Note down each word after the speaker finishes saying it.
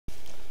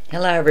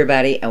Hello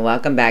everybody, and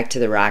welcome back to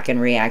the Rockin'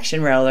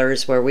 Reaction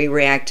Rollers, where we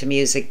react to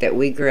music that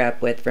we grew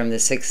up with from the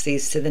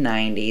 60s to the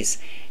 90s,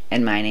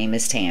 and my name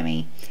is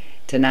Tammy.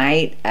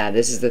 Tonight,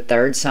 this is the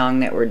third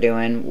song that we're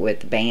doing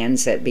with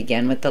bands that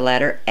begin with the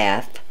letter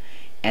F,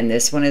 and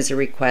this one is a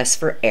request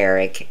for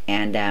Eric,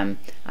 and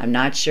I'm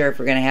not sure if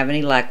we're going to have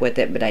any luck with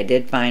it, but I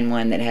did find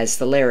one that has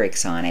the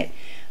lyrics on it,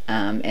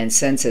 and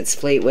since it's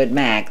Fleetwood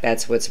Mac,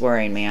 that's what's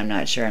worrying me. I'm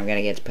not sure I'm going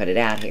to get to put it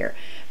out here.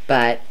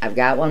 But I've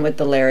got one with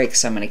the lyrics,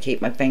 so I'm going to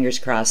keep my fingers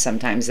crossed.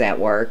 Sometimes that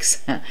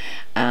works.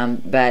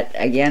 But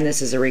again,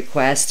 this is a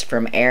request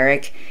from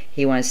Eric.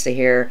 He wants to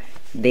hear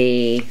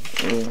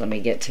let me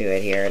get to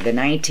it here, the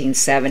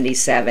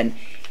 1977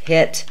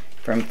 hit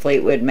from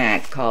Fleetwood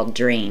Mac called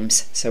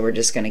Dreams. So we're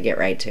just going to get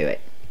right to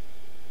it.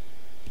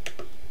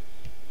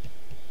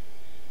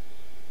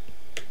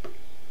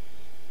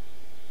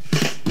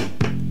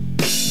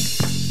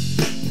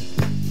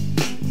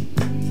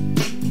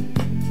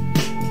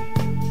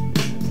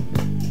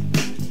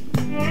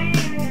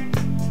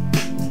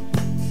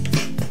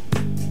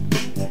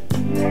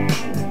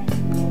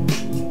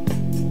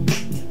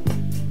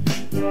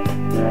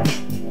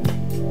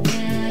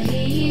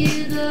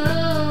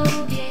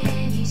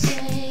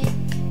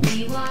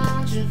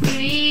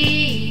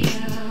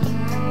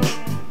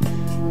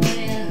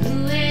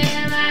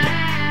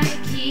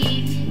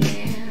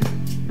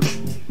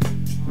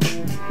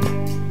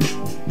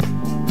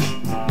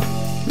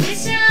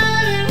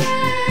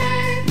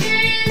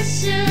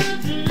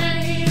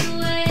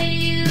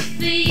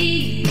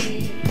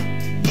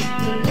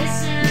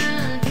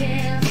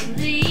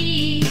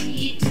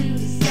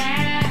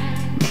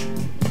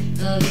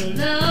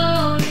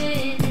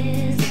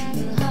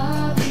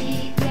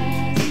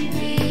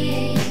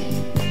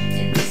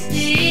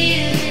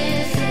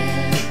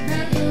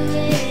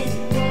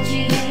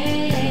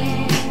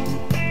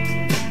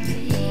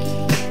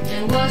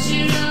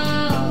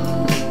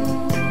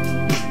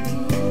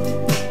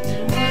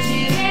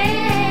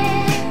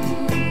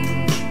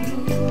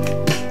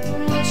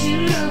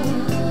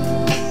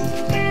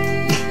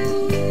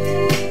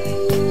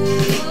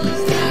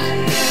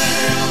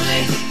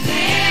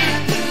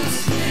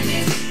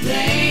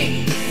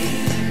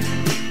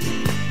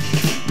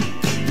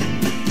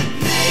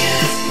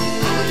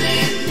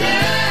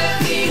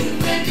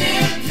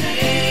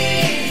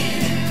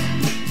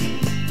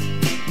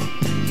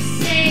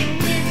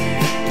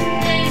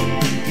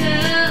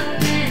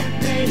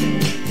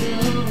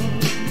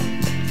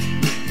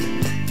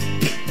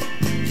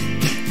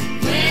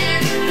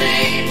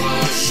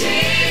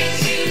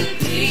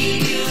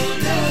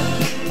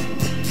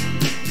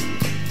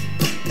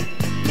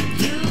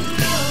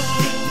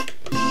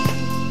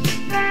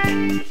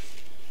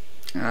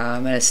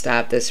 I'm going to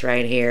stop this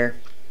right here.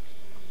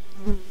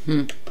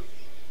 I'm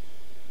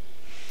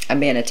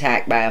being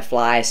attacked by a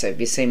fly, so if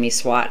you see me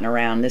swatting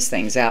around, this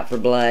thing's out for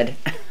blood.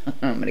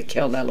 I'm going to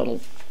kill that little,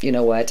 you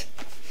know what.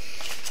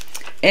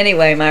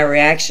 Anyway, my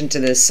reaction to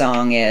this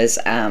song is,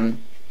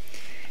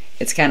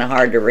 it's kind of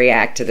hard to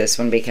react to this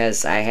one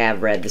because I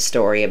have read the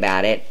story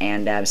about it,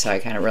 and so I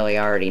kind of really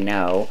already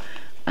know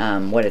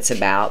what it's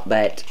about,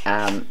 but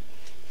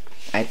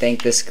I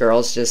think this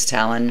girl's just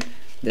telling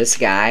this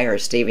guy, or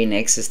Stevie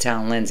Nicks is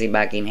telling Lindsey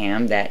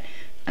Buckingham that,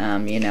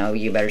 you know,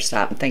 you better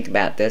stop and think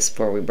about this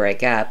before we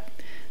break up,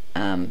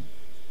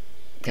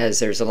 because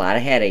there's a lot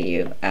ahead of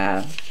you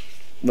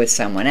with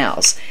someone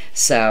else.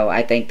 So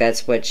I think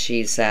that's what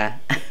she's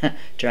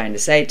trying to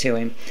say to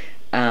him.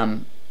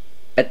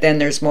 But then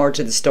there's more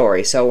to the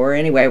story. So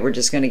we're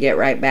just going to get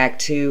right back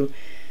to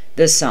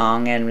the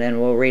song, and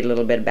then we'll read a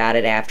little bit about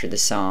it after the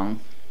song.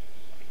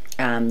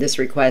 This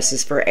request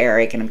is for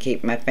Eric, and I'm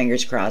keeping my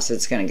fingers crossed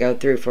it's going to go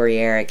through for you,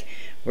 Eric.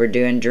 We're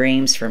doing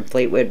Dreams from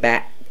Fleetwood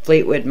Mac,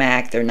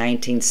 their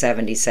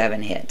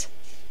 1977 hit.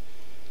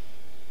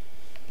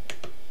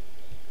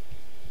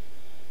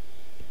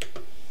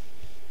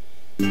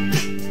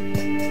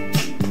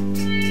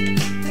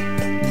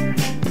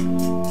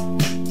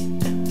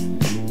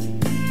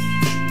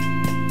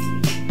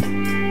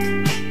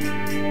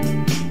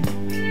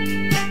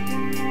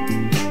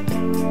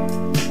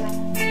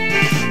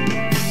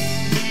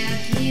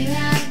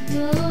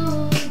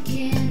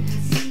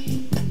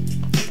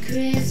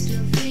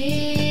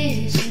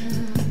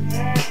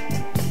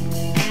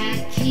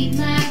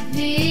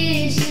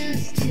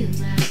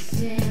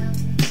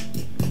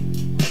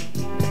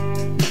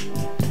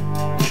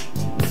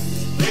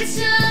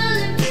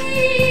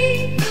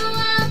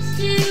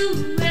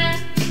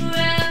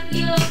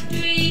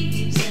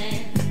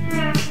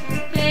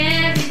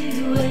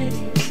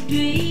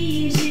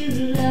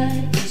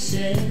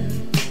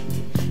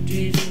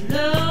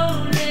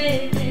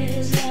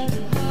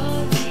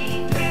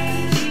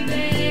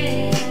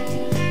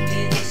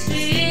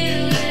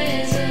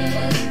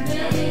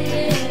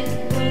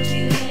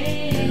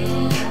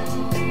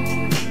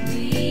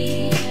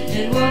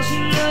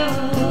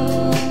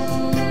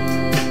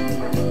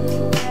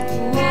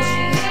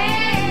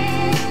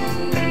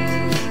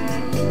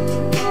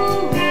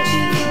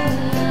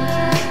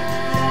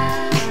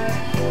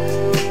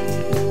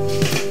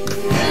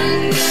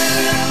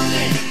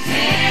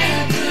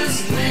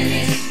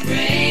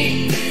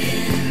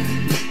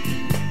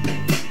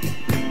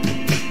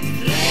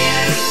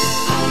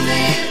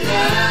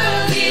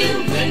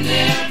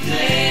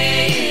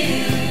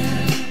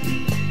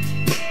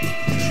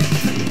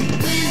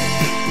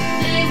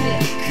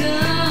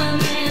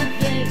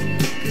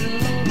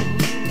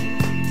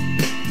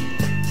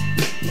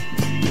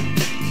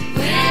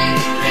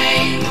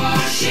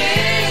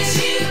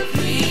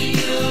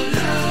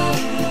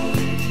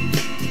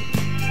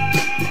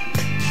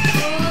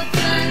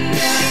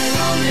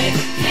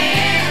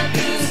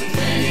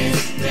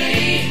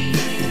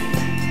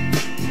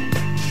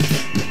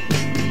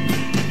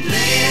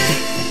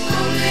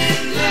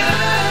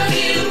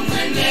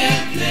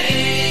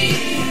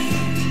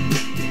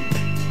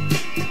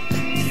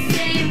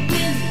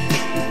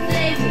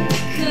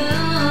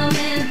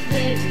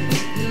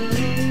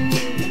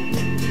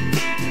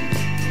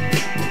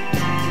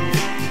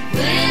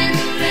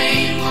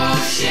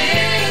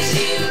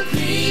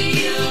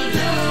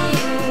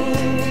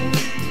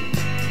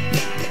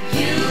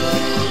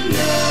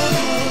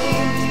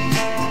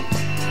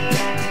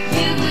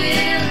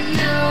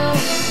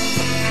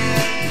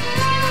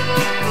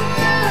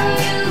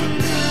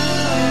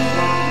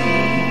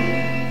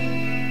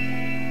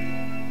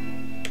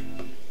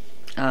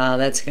 Oh,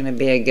 that's going to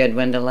be a good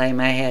one to lay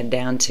my head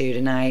down to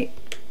tonight.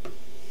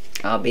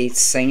 I'll be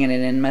singing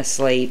it in my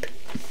sleep.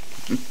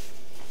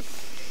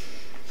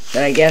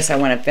 But I guess I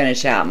want to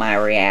finish out my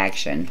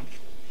reaction.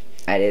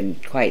 I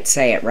didn't quite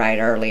say it right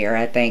earlier.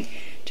 I think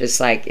just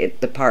like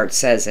the part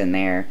says in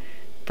there,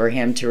 for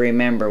him to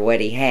remember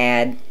what he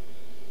had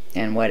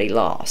and what he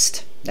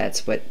lost.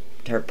 That's what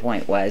her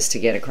point was to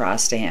get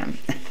across to him.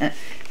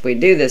 If we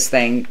do this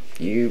thing,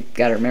 you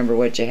got to remember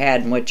what you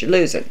had and what you're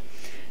losing.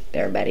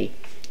 There, buddy.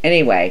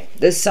 Anyway,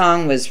 this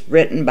song was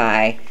written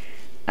by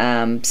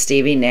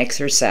Stevie Nicks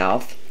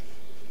herself.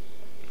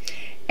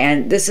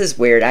 And this is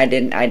weird.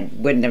 I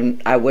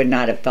would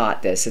not have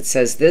thought this. It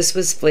says this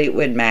was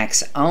Fleetwood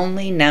Mac's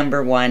only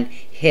 #1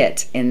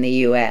 hit in the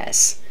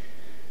U.S.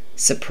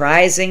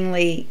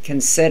 Surprisingly,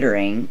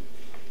 considering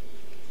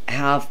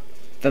how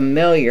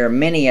familiar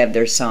many of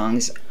their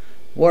songs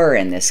were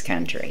in this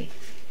country.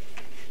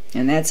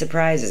 And that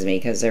surprises me,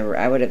 because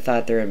I would have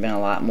thought there had been a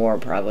lot more,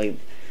 probably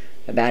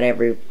about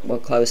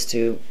close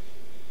to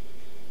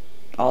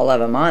all of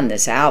them on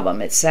this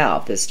album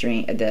itself,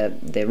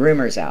 the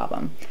Rumors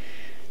album.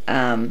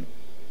 And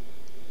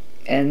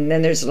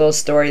then there's a little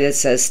story that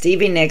says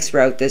Stevie Nicks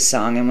wrote this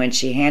song, and when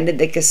she handed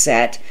the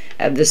cassette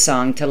of the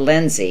song to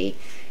Lindsay,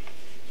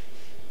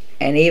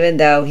 and even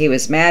though he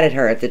was mad at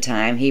her at the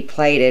time, he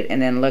played it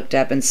and then looked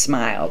up and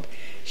smiled.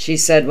 She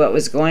said what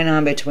was going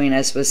on between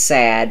us was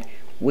sad.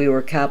 We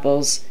were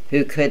couples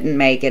who couldn't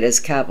make it as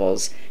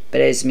couples,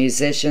 but as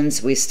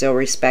musicians we still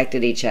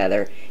respected each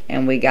other,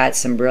 and we got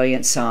some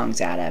brilliant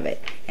songs out of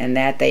it. And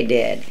that they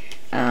did.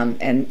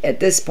 And at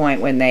this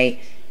point, when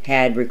they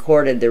had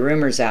recorded the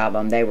Rumors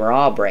album, they were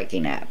all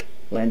breaking up.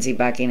 Lindsey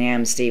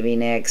Buckingham, Stevie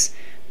Nicks,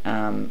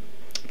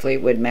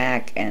 Fleetwood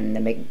Mac,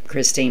 and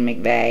Christine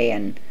McVie,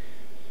 and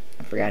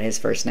I forgot his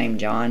first name,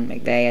 John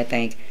McVie, I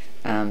think.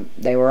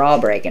 They were all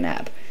breaking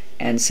up.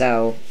 And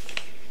so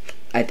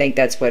I think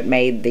that's what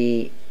made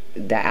the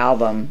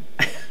album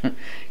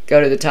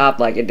go to the top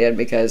like it did,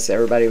 because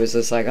everybody was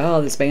just like,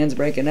 oh, this band's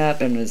breaking up,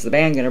 and is the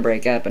band going to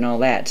break up, and all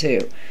that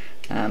too.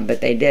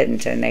 But they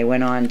didn't, and they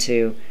went on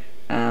to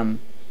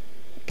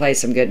play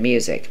some good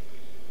music.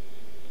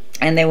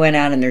 And they went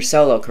out in their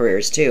solo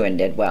careers too and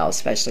did well,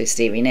 especially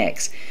Stevie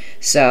Nicks.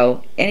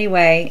 So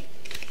anyway,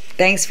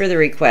 thanks for the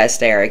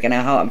request, Eric, and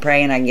I'm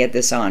praying I can get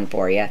this on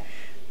for you.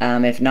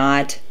 If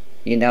not,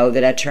 you know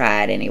that I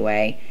tried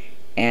anyway.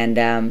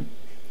 And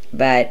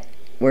but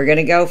we're going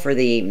to go for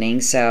the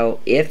evening, so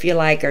if you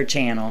like our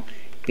channel,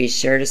 be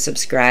sure to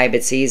subscribe.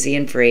 It's easy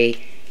and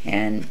free,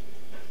 and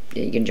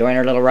you can join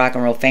our little rock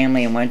and roll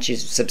family, and once you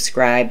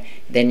subscribe,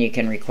 then you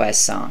can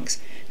request songs.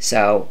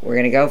 So we're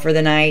going to go for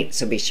the night,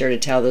 so be sure to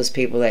tell those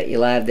people that you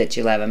love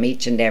them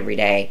each and every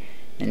day,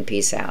 and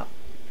peace out.